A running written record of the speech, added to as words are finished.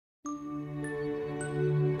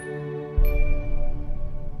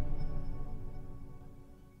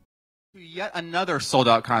Yet another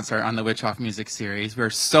sold-out concert on the WCHOF Music Series.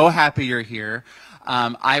 We're so happy you're here.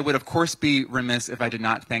 I would, of course, be remiss if I did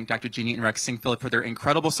not thank Dr. Jeannie and Rex Singfield for their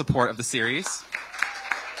incredible support of the series.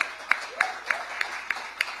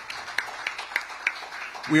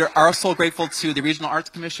 We are also grateful to the Regional Arts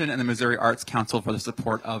Commission and the Missouri Arts Council for the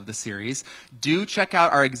support of the series. Do check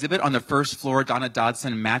out our exhibit on the first floor, Donna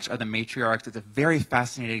Dodson, Match of the Matriarchs. It's a very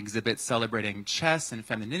fascinating exhibit celebrating chess and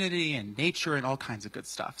femininity and nature and all kinds of good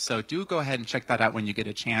stuff. So do go ahead and check that out when you get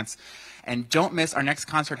a chance. And don't miss our next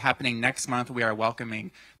concert happening next month. We are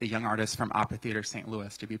welcoming the young artists from Opera Theater St.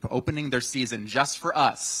 Louis to be opening their season just for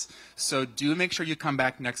us. So do make sure you come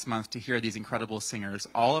back next month to hear these incredible singers.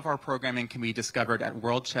 All of our programming can be discovered at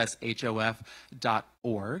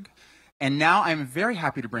worldchesshof.org. And now I'm very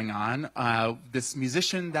happy to bring on this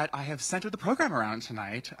musician that I have centered the program around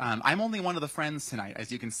tonight. I'm only one of the friends tonight,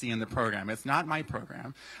 as you can see in the program. It's not my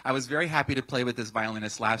program. I was very happy to play with this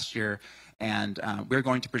violinist last year, and we're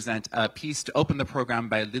going to present a piece to open the program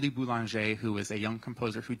by Lili Boulanger, who is a young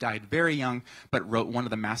composer who died very young, but wrote one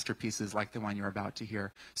of the masterpieces like the one you're about to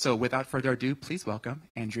hear. So without further ado, please welcome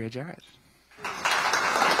Andrea Jarrett.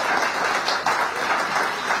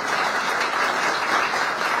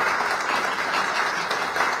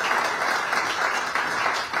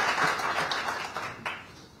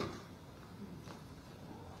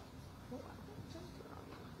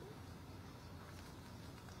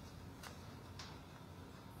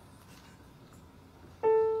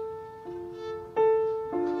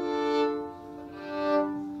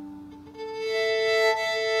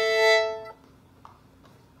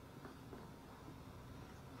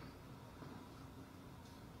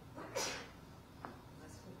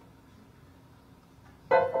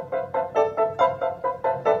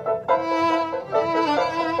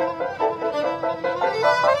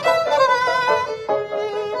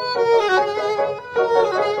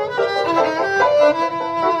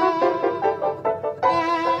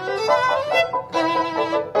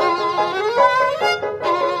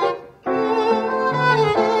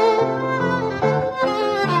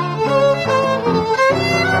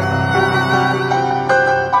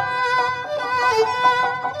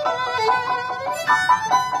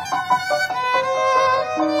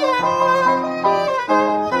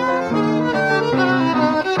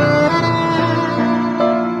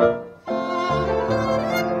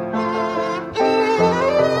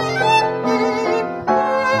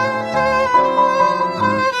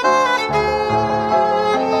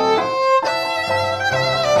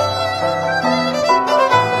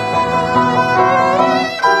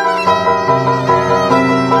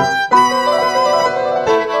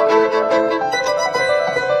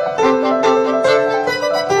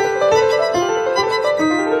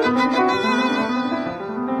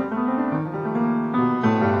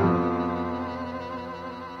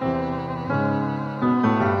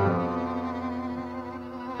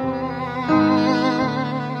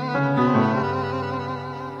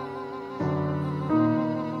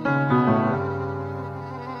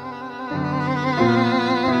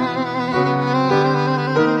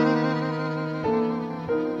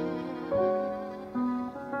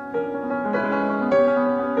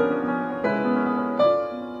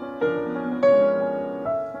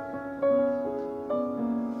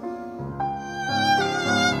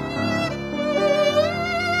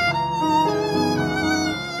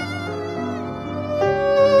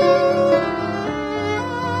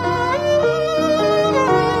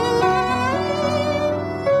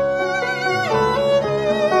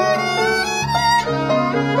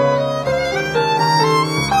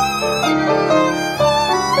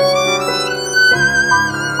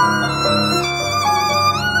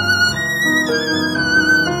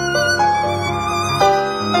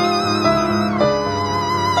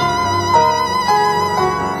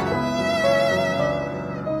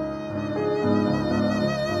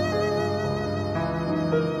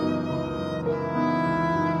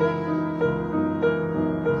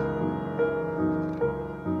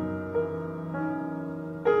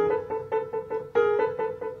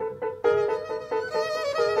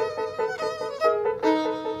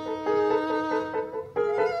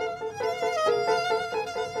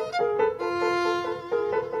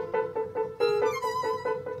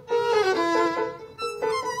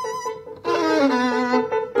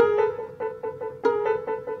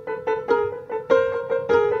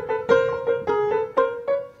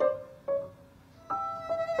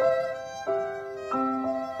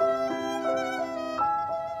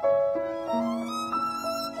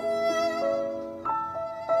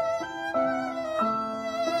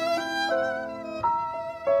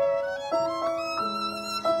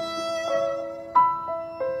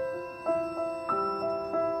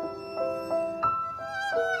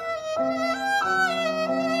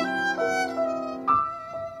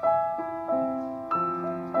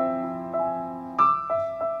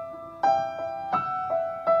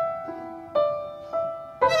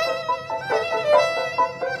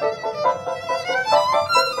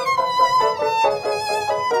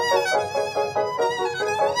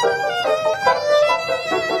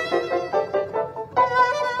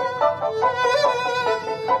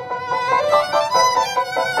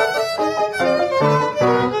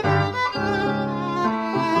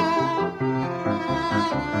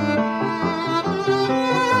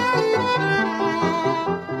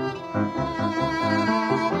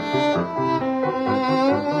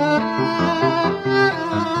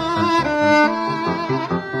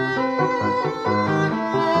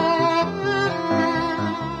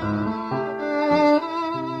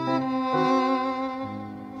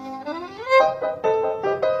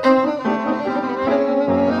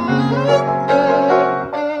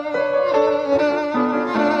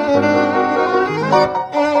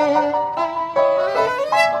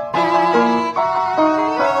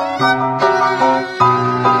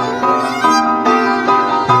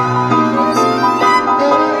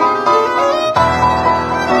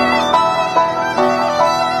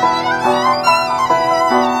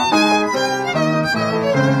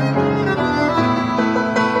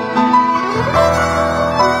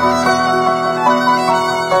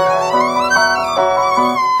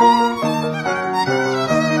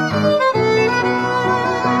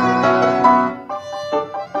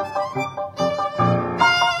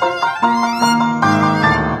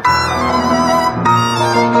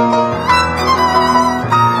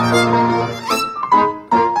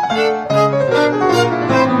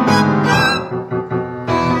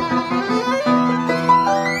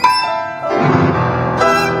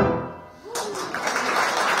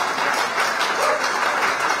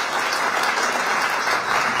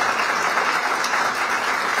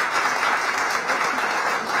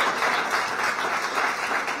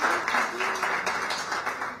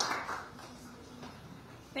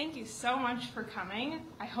 you so much for coming.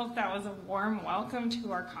 I hope that was a warm welcome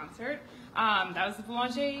to our concert. That was the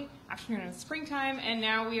Boulanger Afternoon in Springtime, and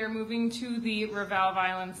now we are moving to the Ravel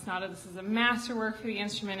Violin Sonata. This is a masterwork for the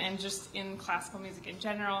instrument and just in classical music in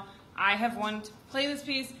general. I have wanted to play this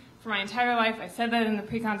piece for my entire life. I said that in the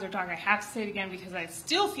pre-concert talk. I have to say it again because I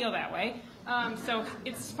still feel that way. So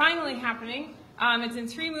it's finally happening. It's in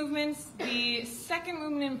 3 movements. The second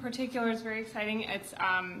movement in particular is very exciting.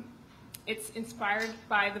 It's inspired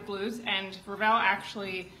by the blues, and Ravel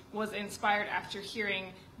actually was inspired after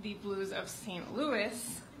hearing the blues of St.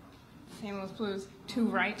 Louis Blues, to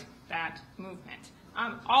write that movement.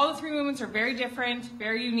 All the 3 movements are very different,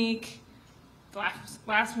 very unique. The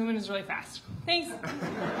last movement is really fast. Thanks.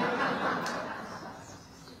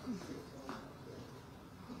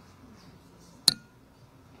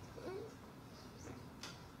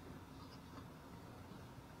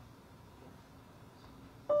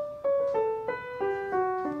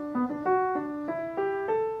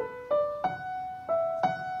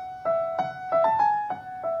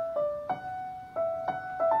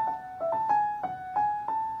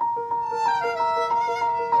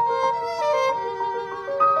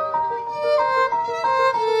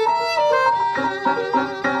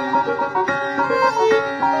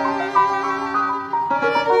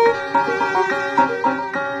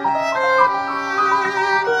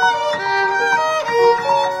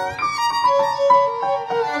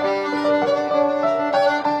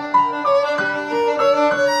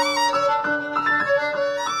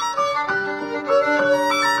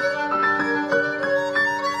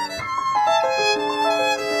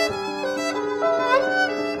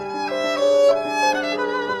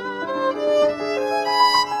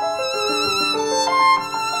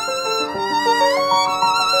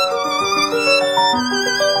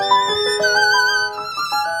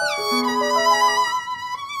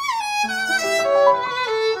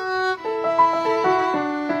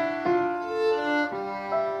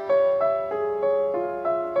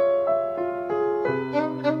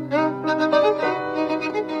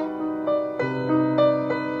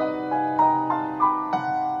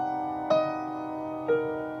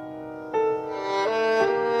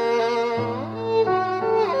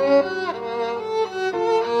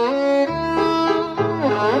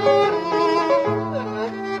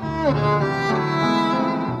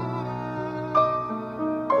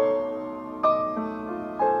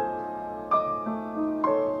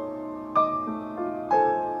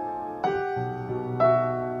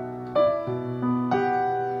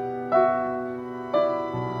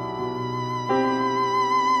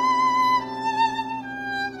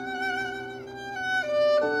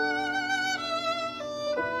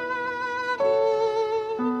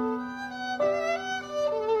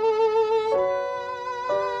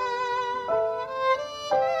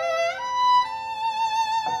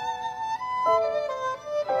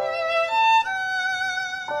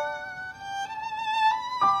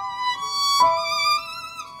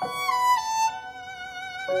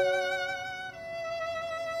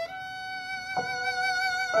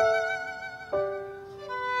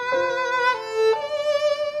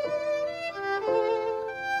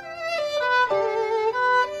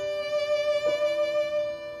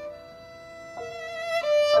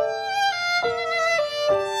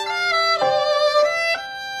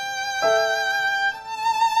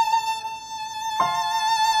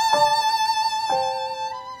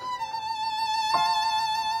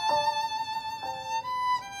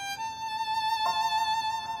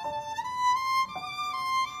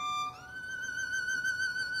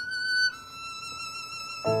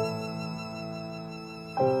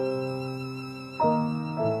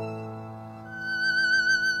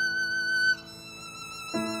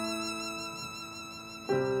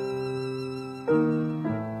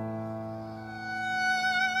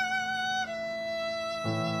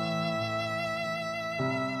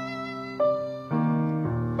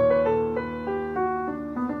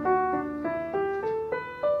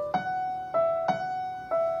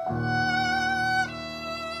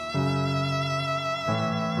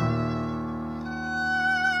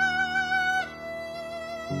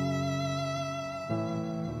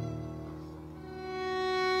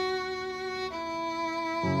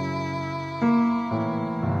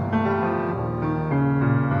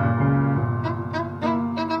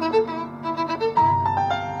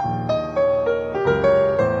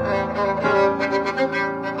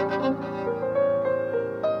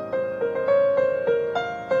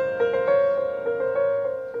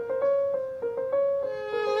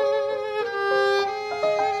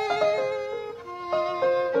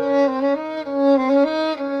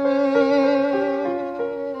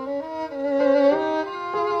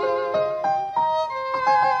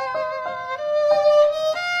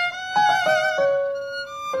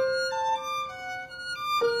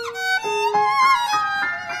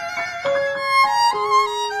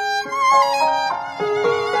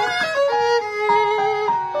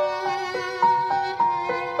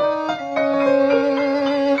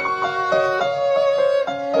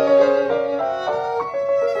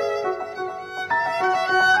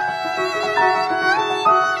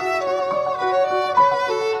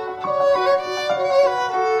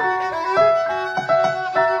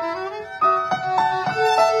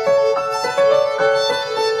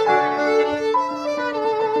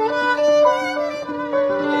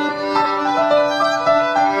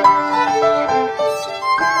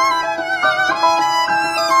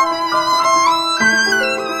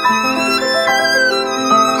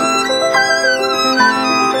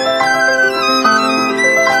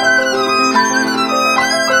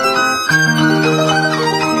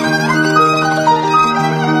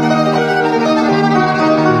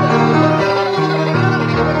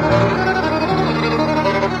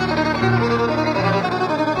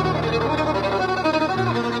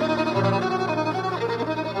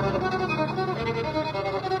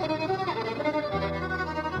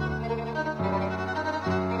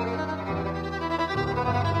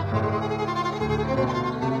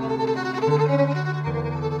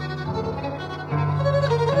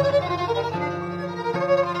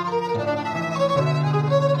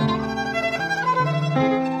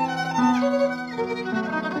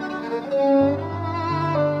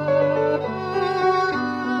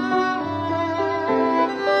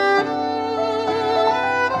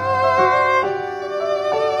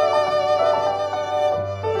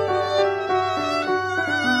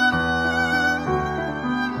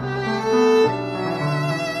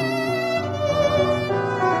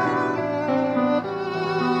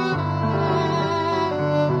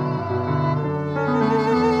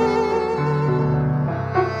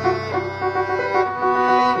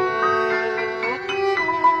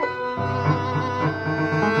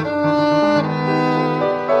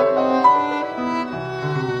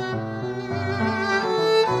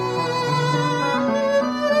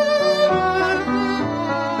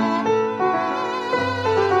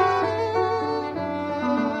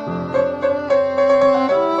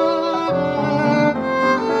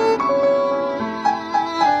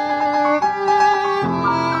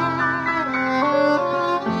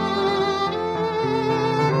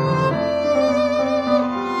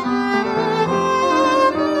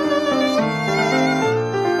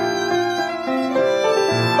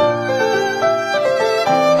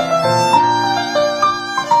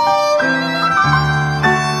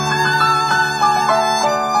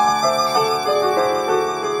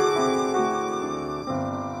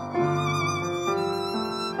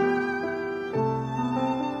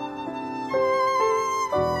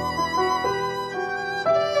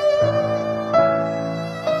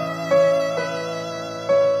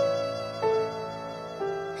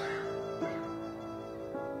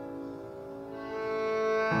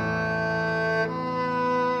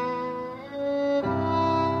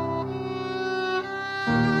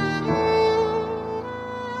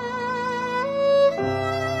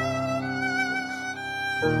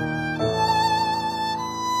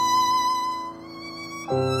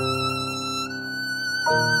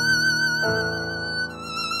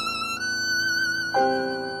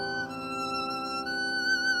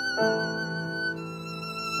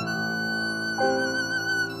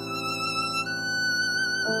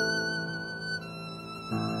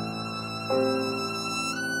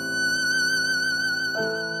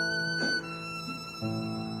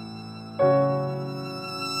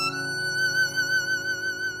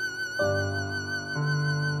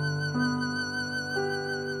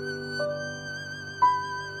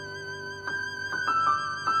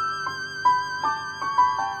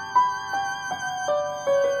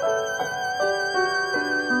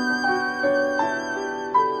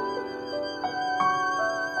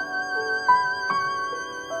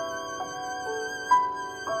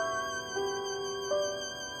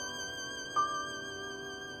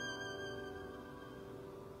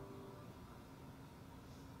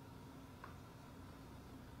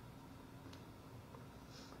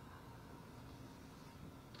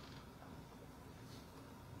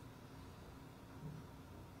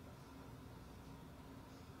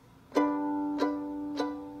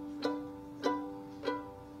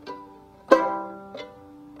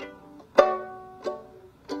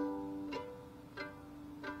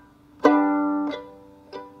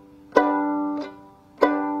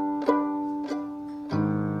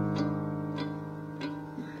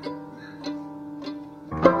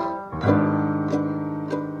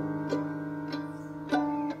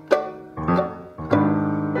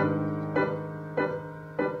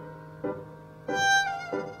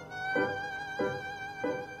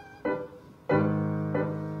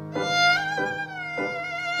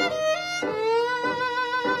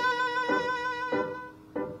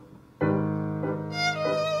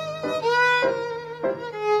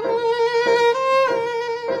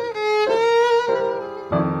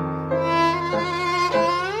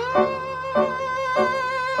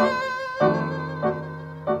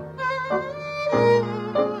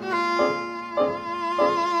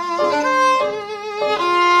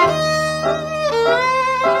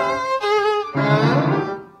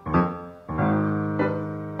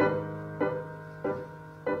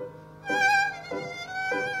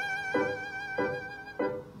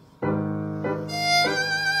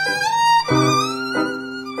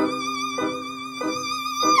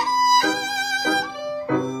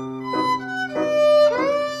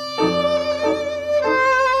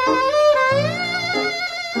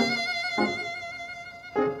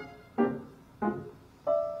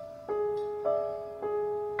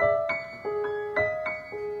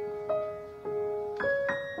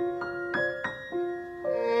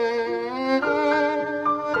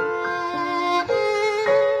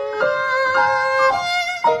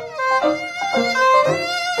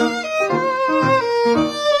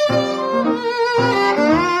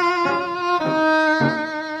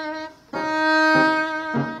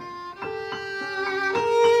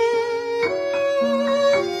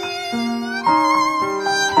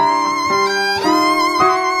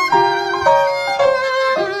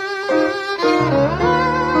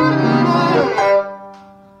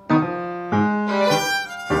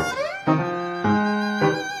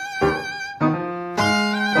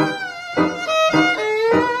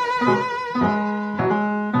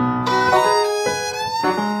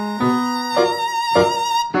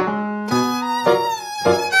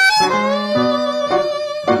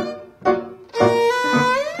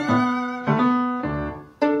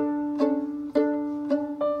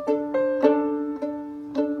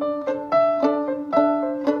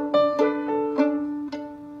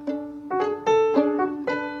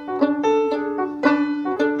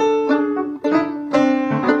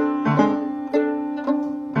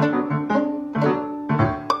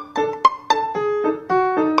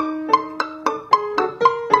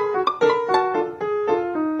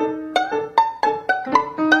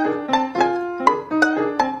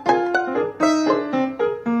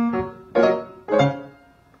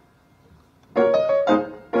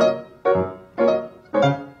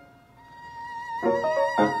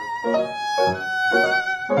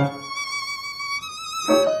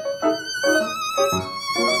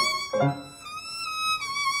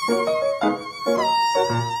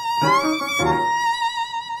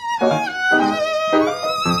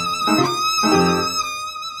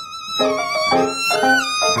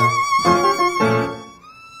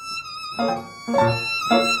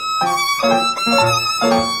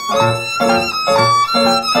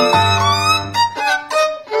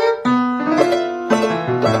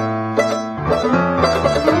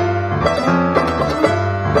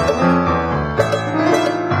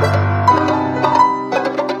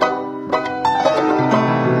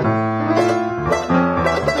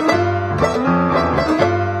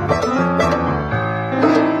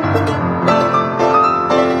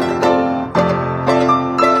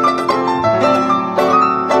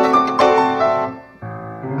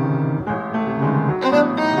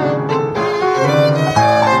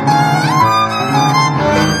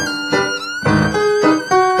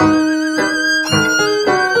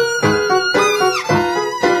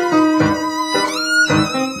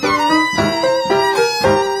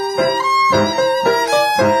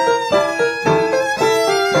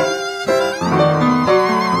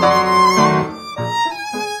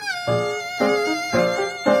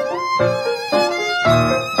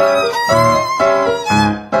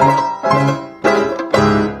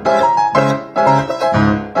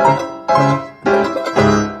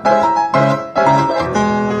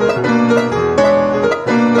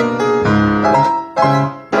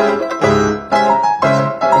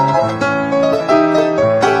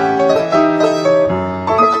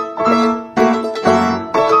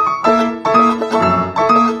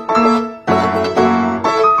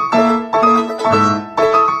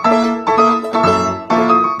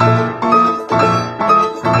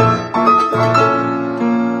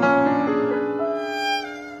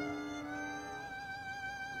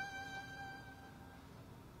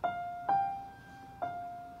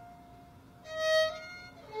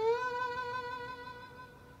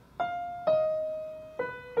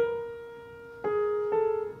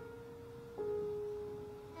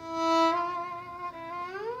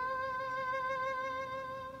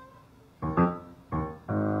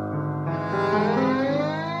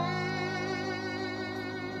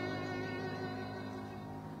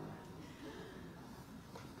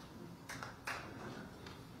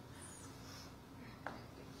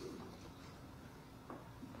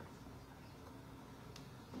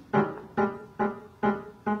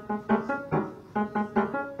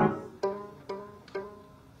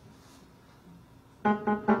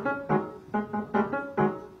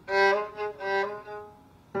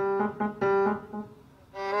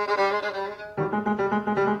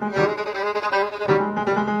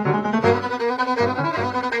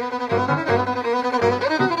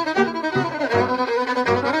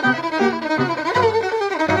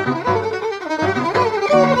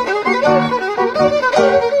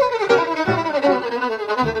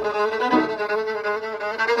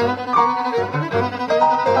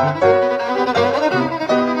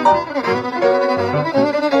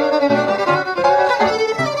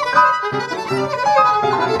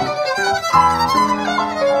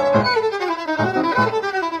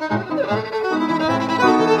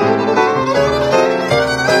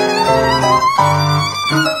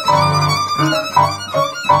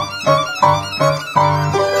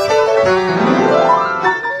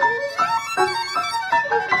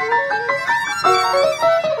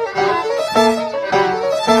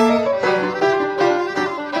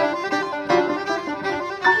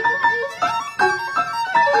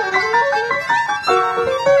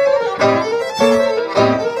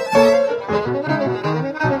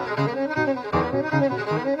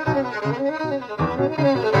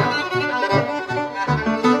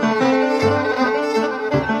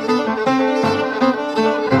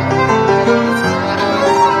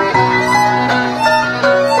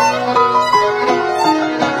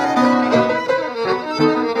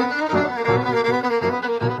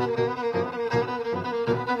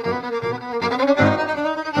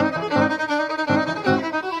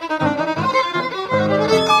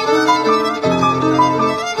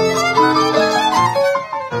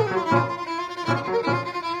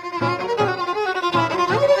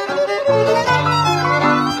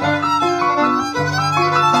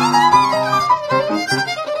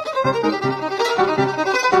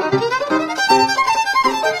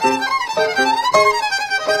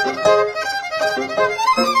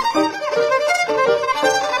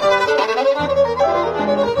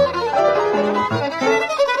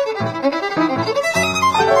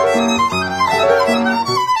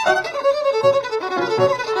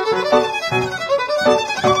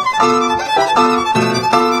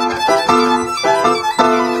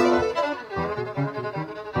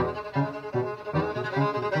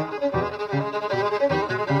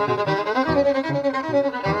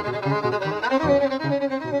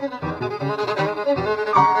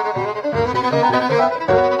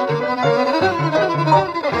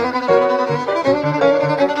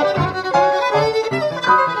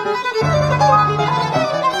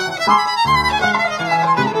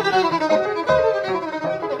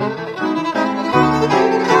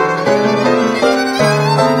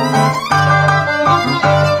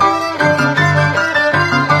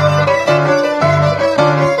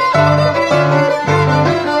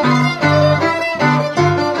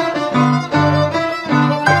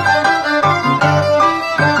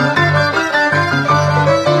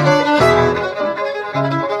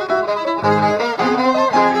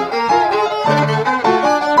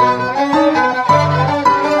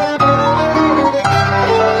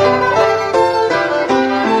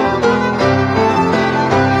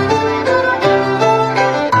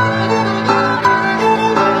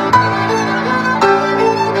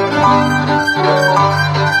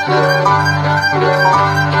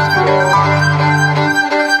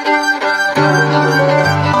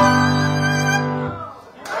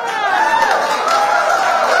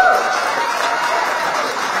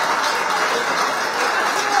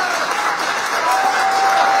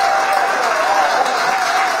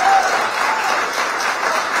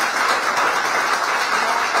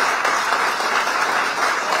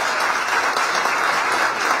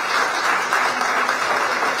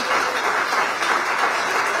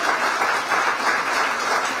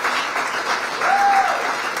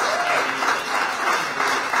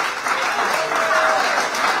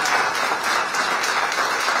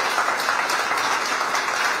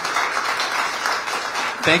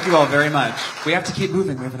 Thank you all very much. We have to keep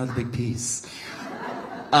moving. We have another big piece.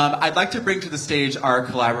 I'd like to bring to the stage our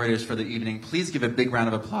collaborators for the evening. Please give a big round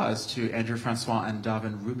of applause to Andrew Francois and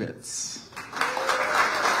Davin Rubicz.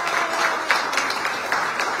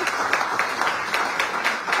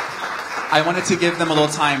 I wanted to give them a little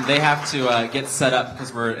time. They have to get set up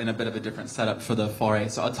because we're in a bit of a different setup for the Fauré.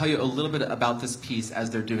 So I'll tell you a little bit about this piece as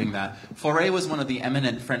they're doing that. Fauré was one of the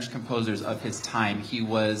eminent French composers of his time. He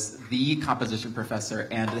was the composition professor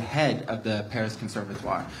and the head of the Paris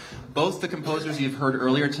Conservatoire. Both the composers you've heard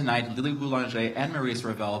earlier tonight, Lili Boulanger and Maurice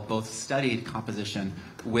Ravel, both studied composition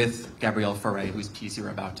with Gabriel Fauré, whose piece you're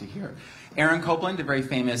about to hear. Aaron Copland, a very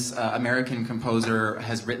famous American composer,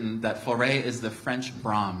 has written that Fauré is the French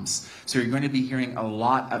Brahms. So you're going to be hearing a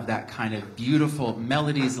lot of that kind of beautiful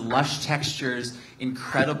melodies, lush textures,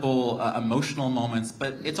 incredible emotional moments,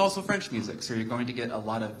 but it's also French music. So you're going to get a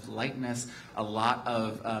lot of lightness, a lot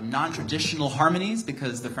of non-traditional harmonies,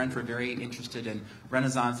 because the French were very interested in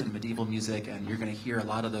Renaissance and medieval music, and you're going to hear a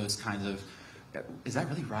lot of those kinds of, is that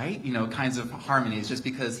really right? You know, kinds of harmonies, just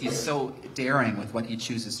because he's so daring with what he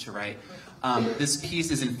chooses to write. This piece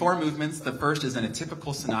is in 4 movements. The first is in a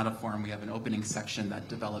typical sonata form. We have an opening section that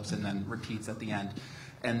develops and then repeats at the end.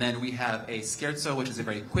 And then we have a scherzo, which is a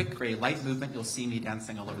very quick, very light movement. You'll see me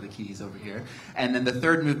dancing all over the keys over here. And then the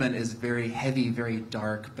third movement is very heavy, very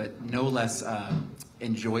dark, but no less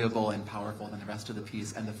enjoyable and powerful than the rest of the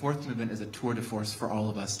piece. And the fourth movement is a tour de force for all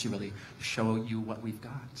of us to really show you what we've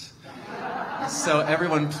got. So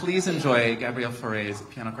everyone, please enjoy Gabriel Fauré's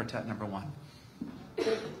Piano Quartet No. 1.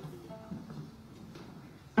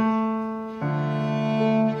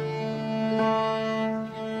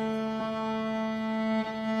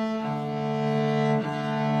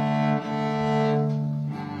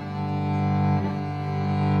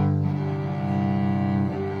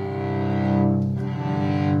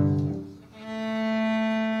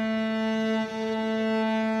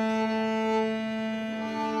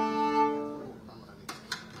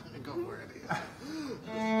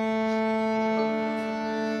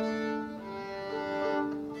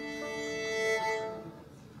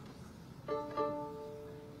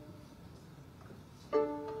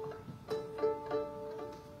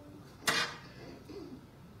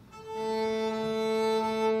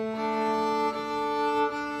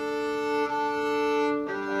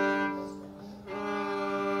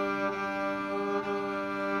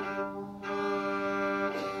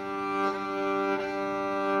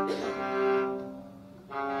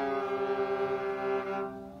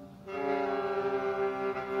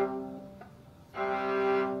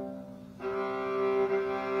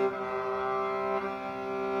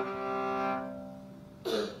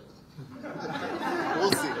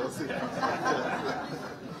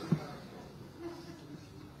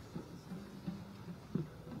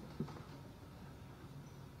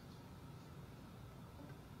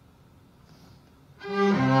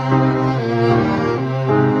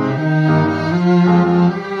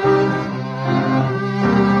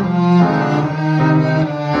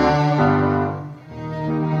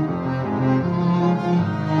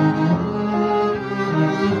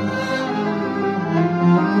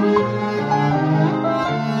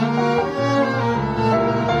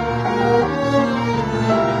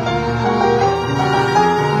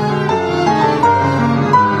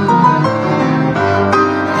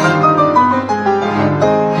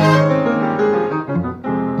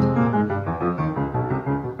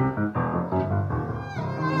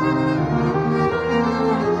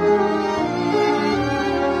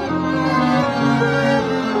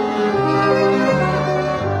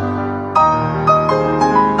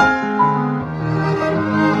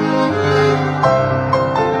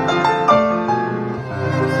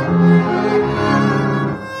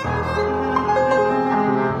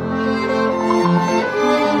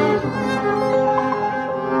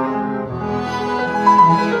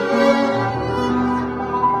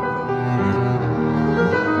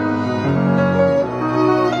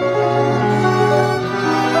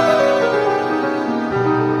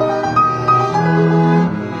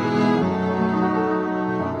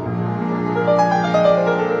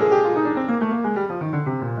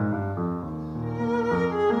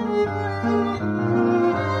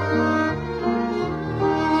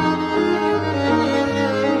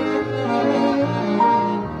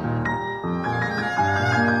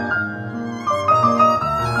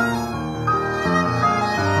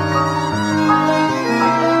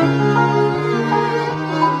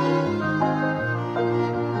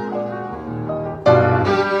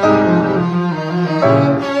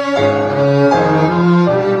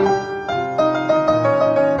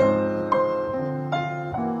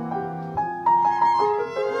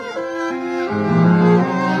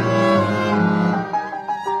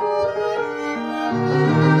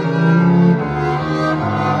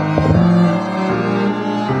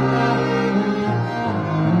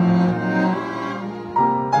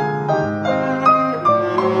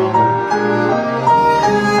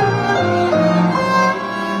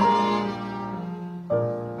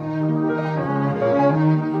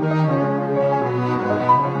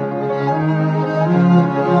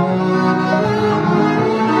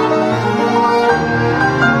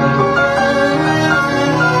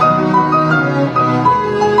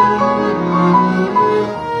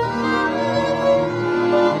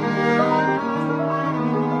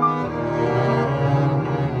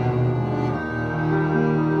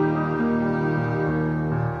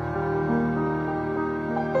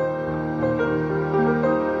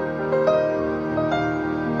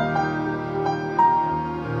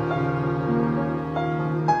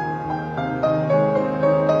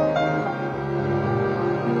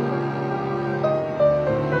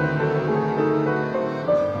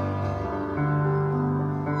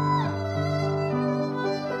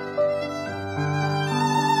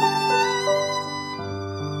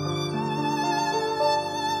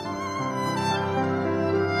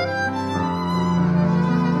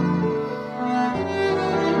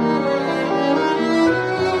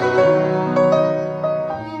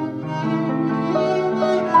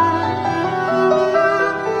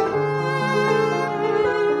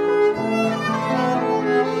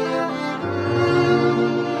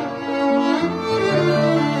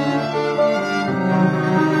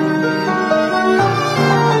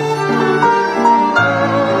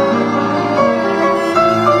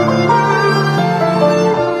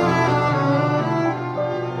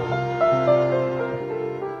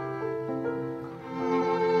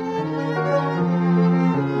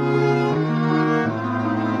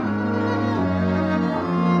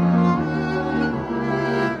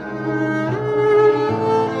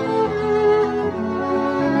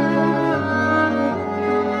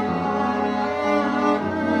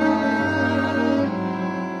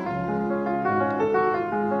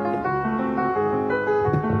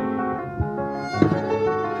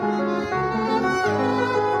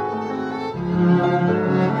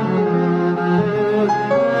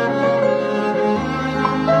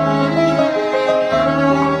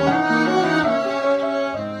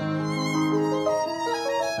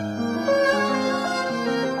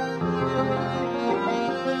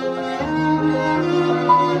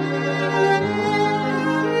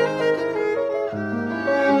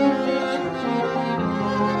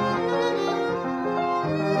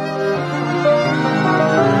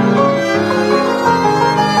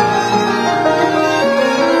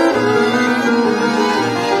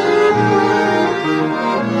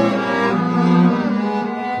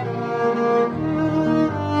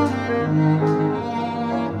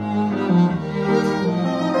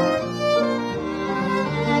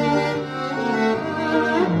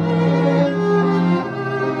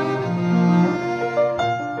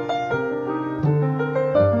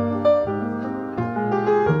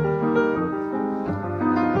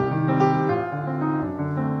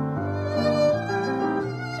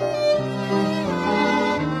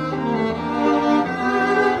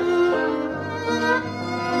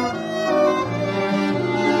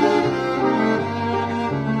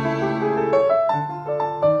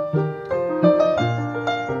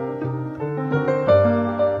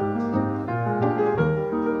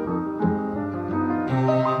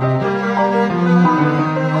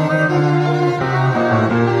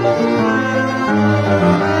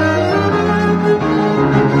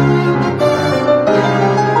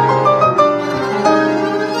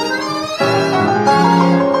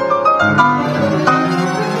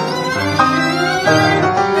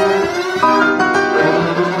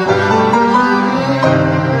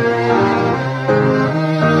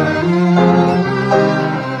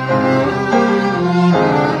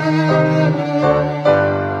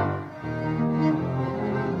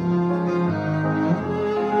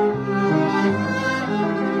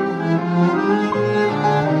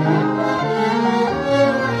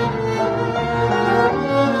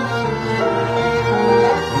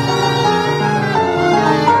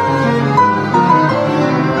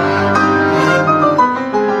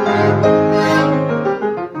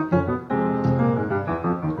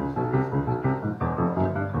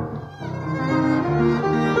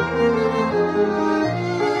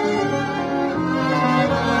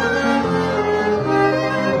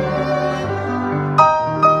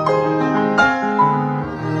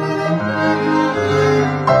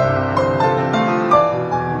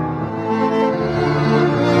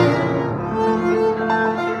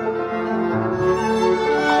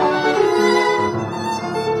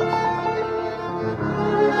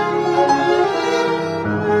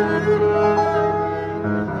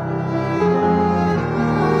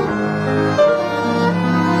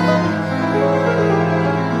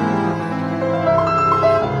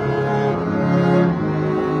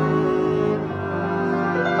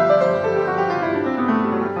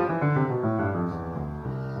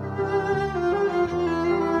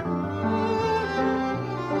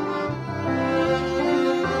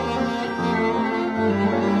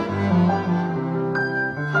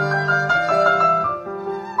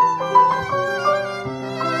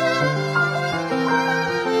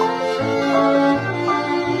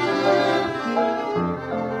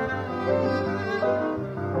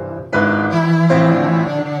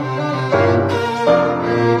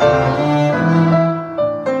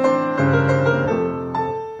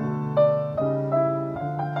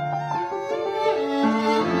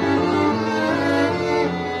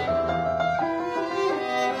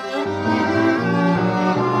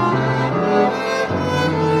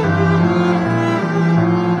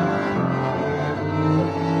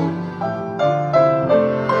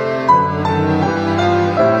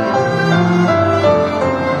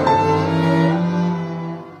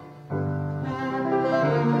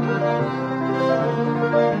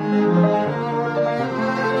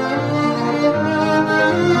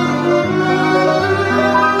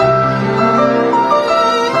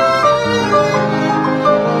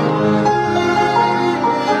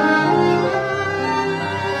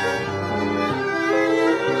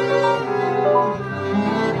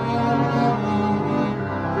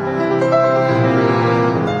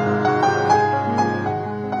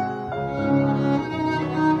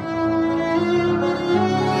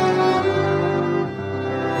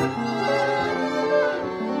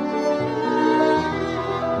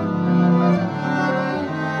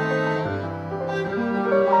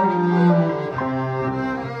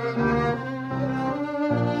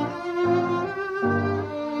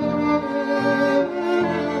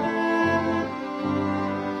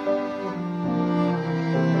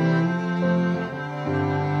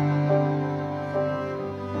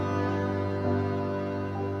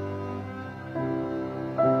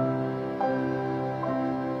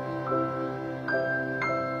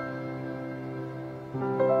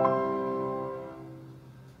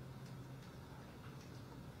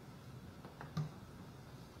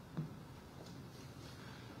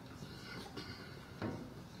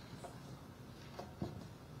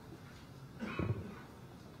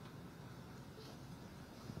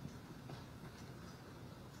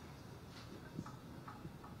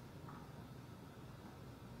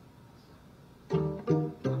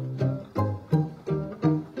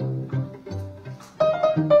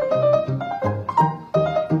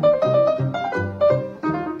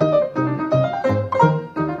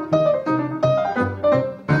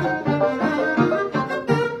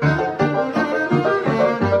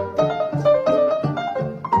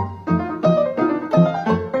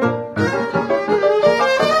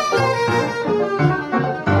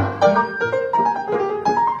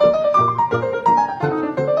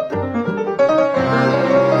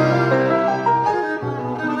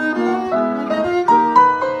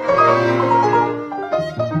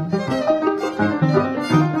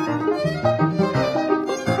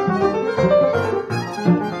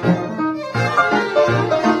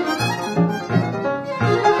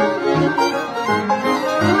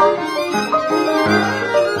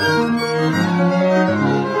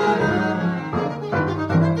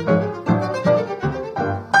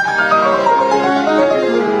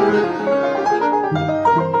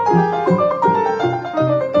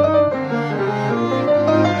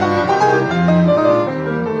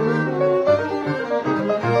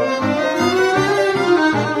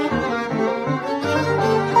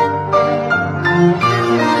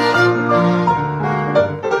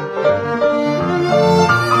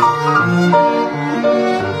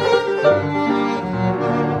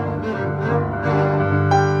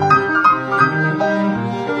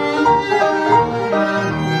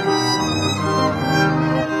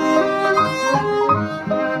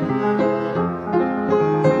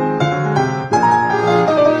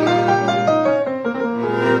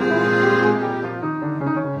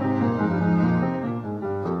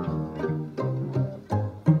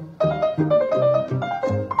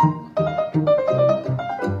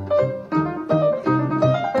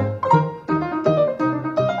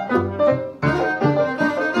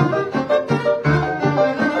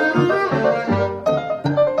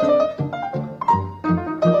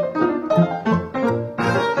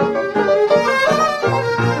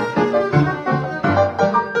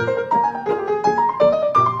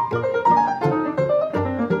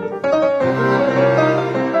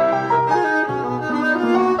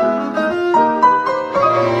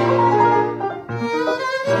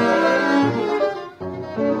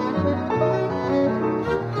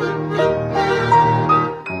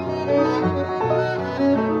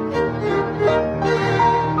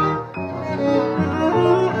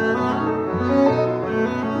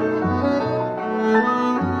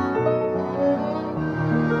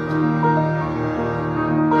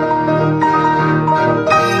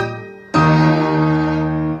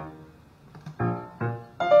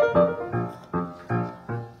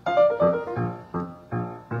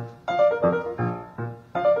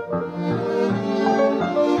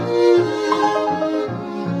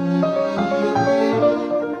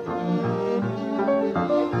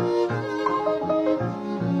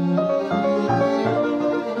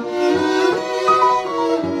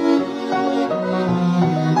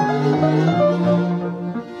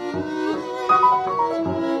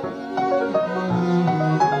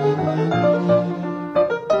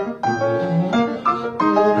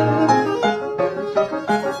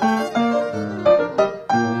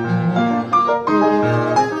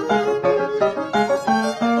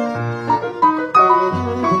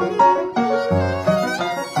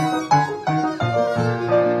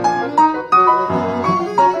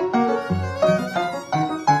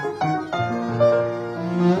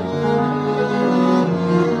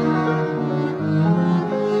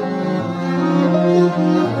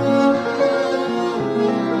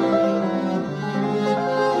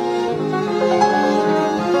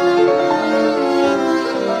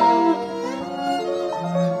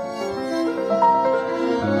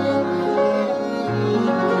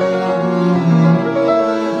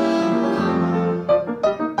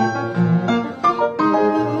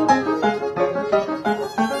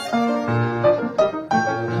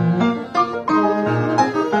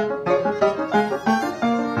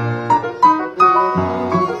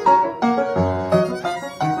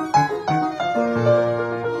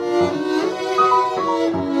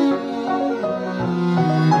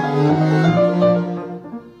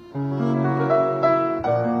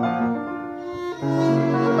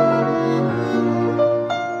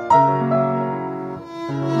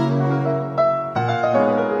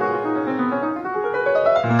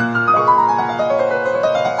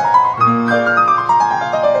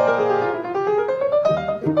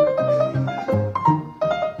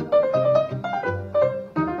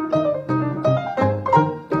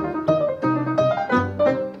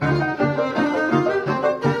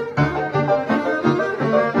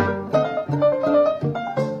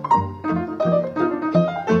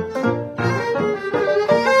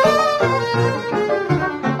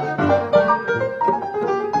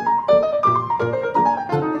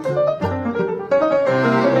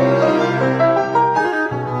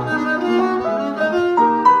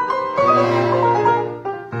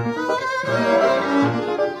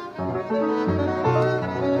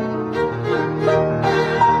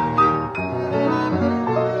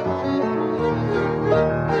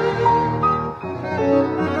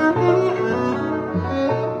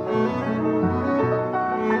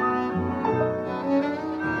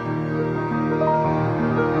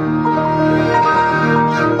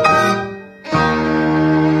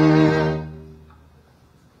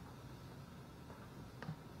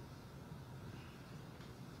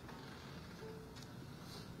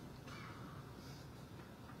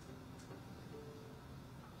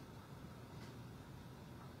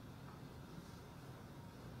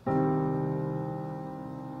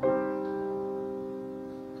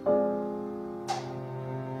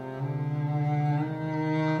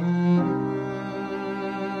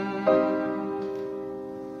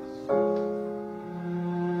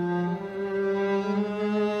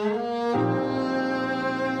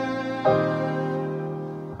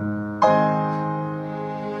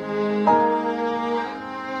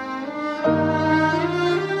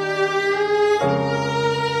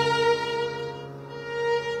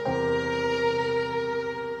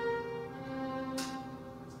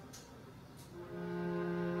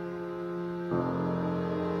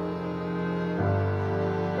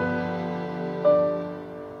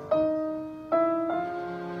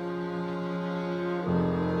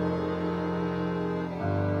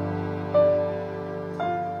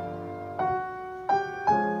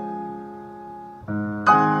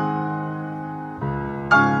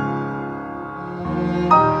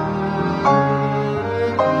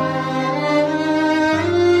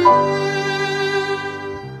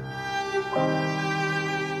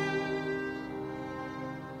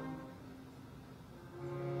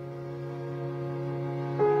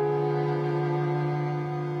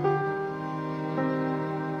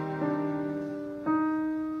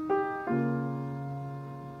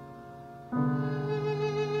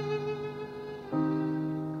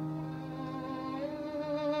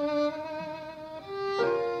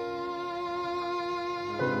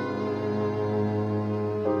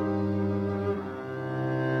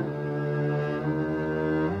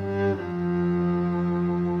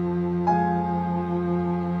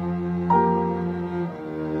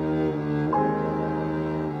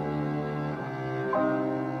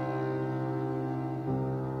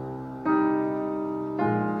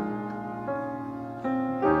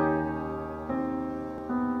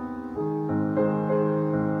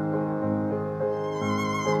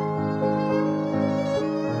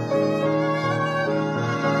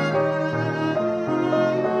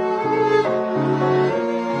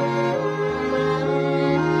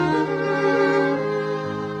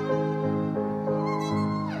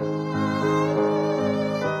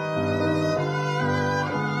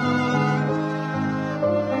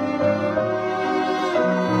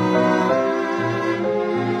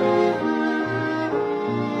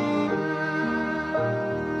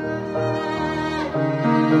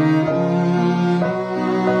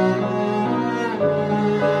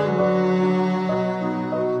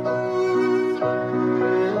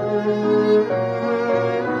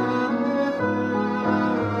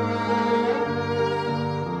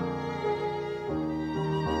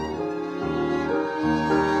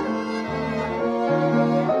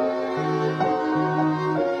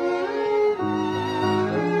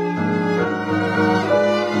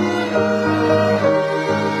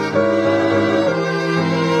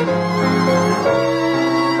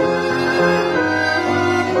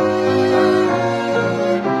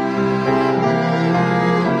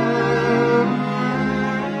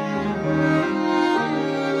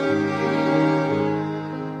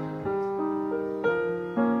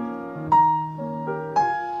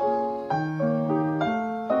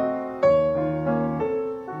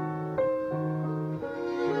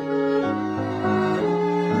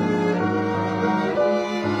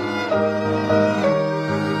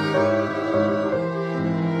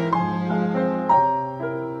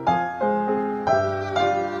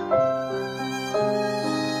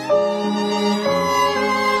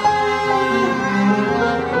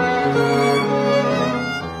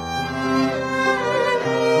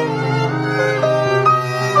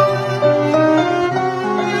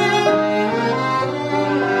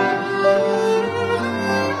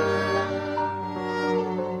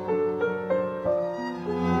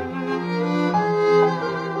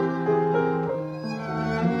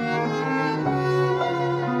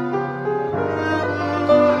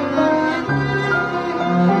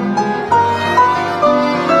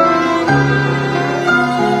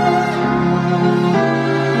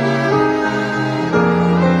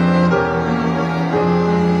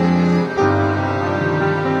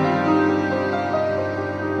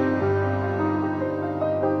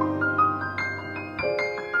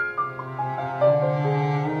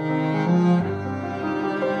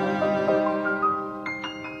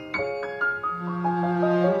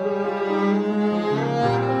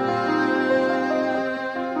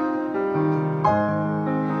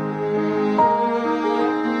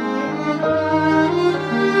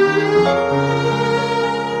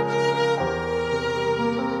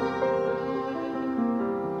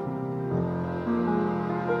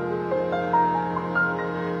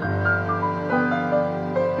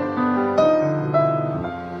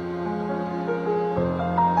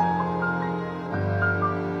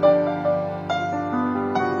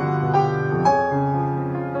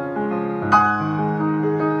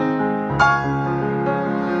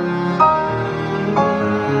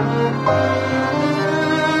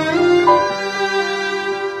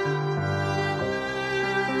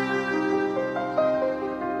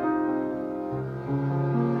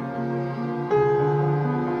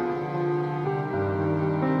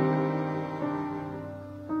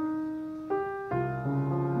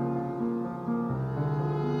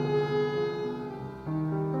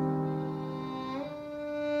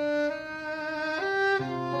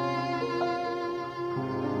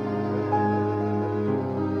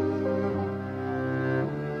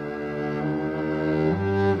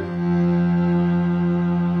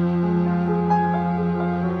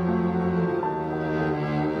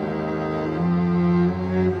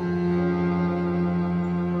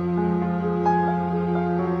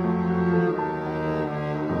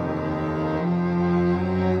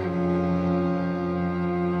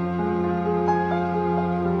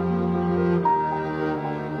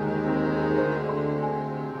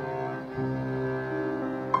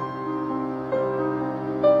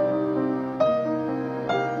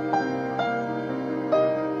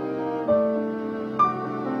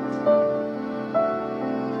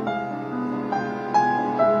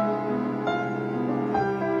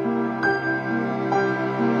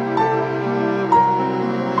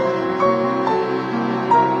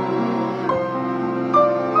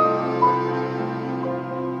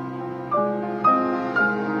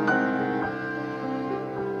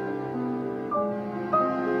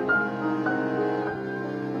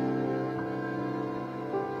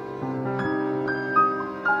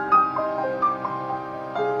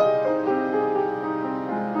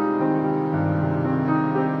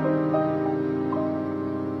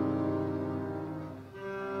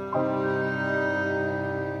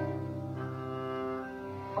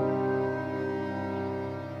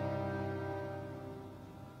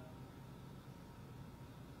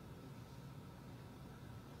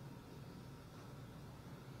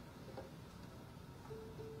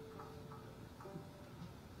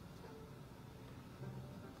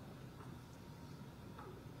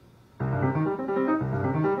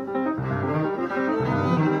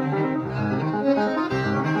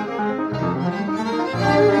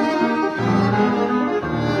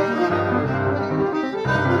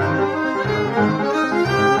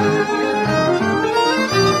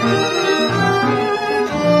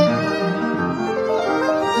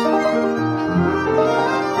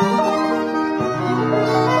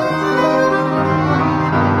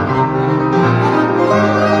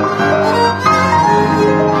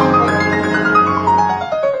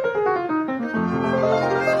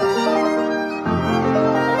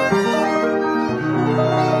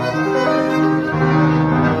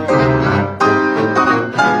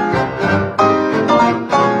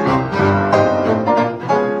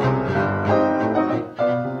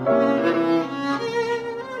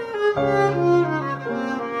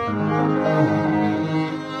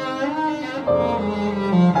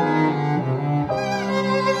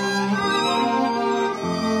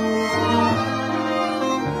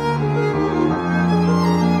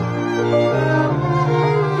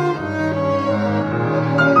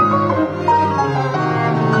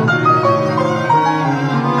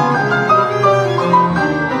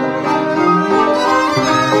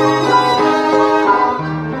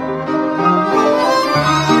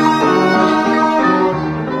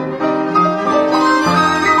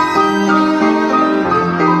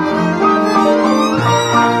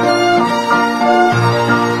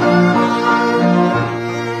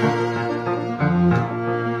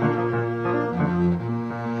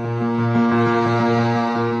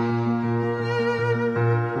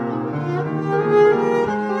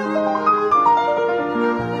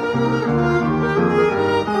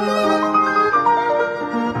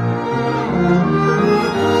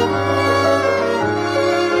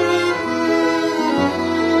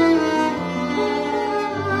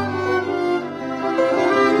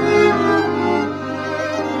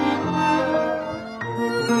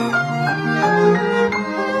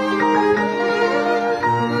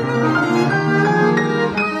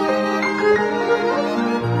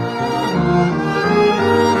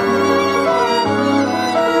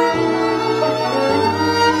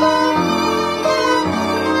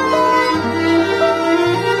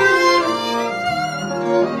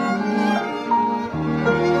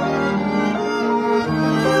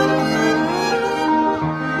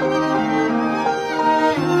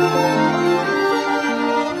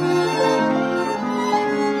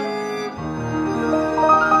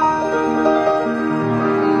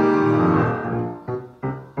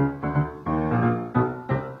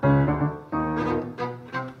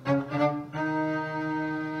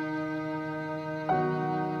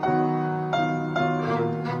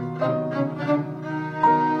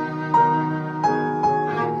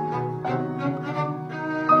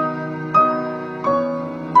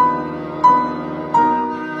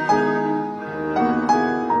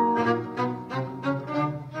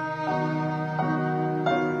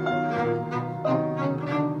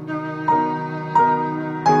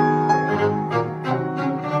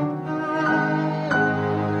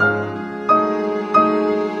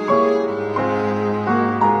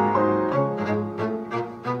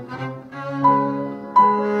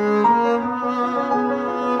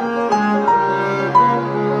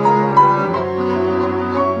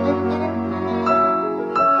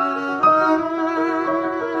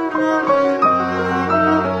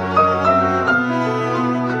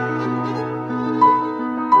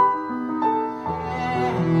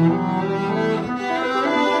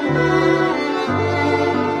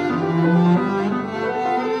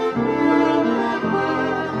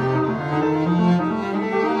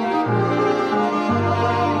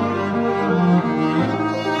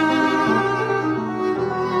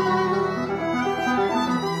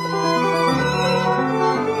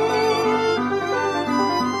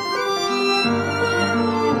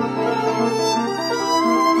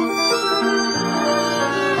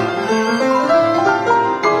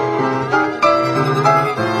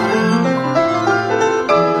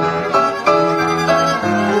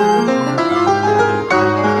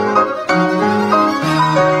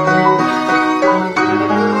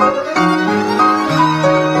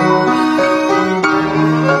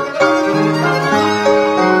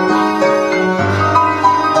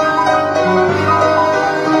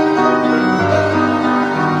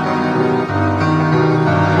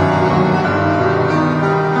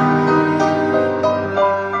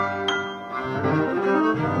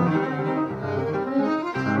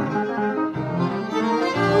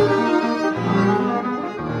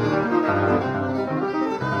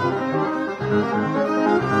 Thank you.